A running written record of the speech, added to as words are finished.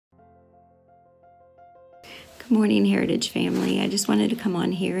Good morning, Heritage family. I just wanted to come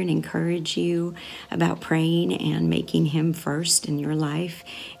on here and encourage you about praying and making Him first in your life.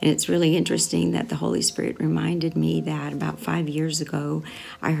 And it's really interesting that the Holy Spirit reminded me that about 5 years ago,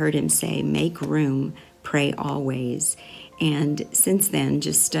 I heard Him say, make room, pray always. And since then,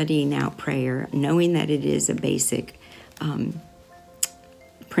 just studying out prayer, knowing that it is a basic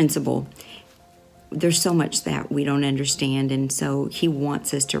principle, there's so much that we don't understand, and so He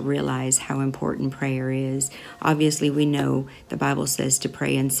wants us to realize how important prayer is. Obviously, we know the Bible says to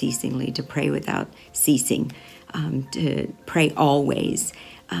pray unceasingly, to pray without ceasing, to pray always.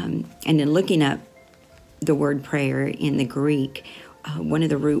 And in looking up the word prayer in the Greek, one of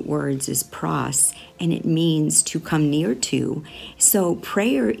the root words is pros, and it means to come near to. So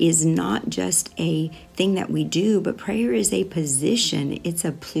prayer is not just a thing that we do, but prayer is a position. It's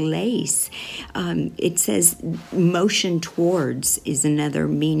a place. It says motion towards is another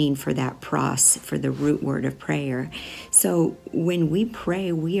meaning for that pros, for the root word of prayer. So when we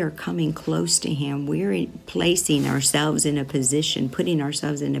pray, we are coming close to Him. We're placing ourselves in a position, putting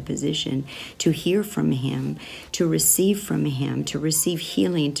ourselves in a position to hear from Him, to receive from Him, to receive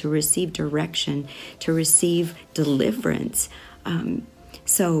healing, to receive direction, to receive deliverance. And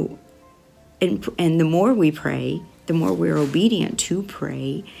the more we pray, the more we're obedient to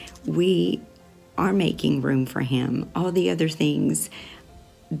pray, we are making room for Him. All the other things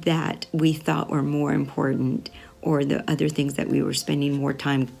that we thought were more important, or the other things that we were spending more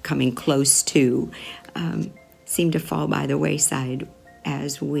time coming close to, seem to fall by the wayside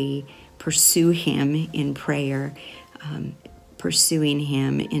as we pursue Him in prayer, pursuing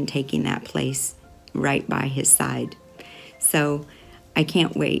Him and taking that place right by His side. So I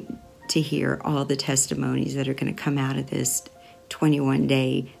can't wait to hear all the testimonies that are going to come out of this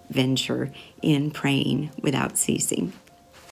 21-day venture in praying without ceasing.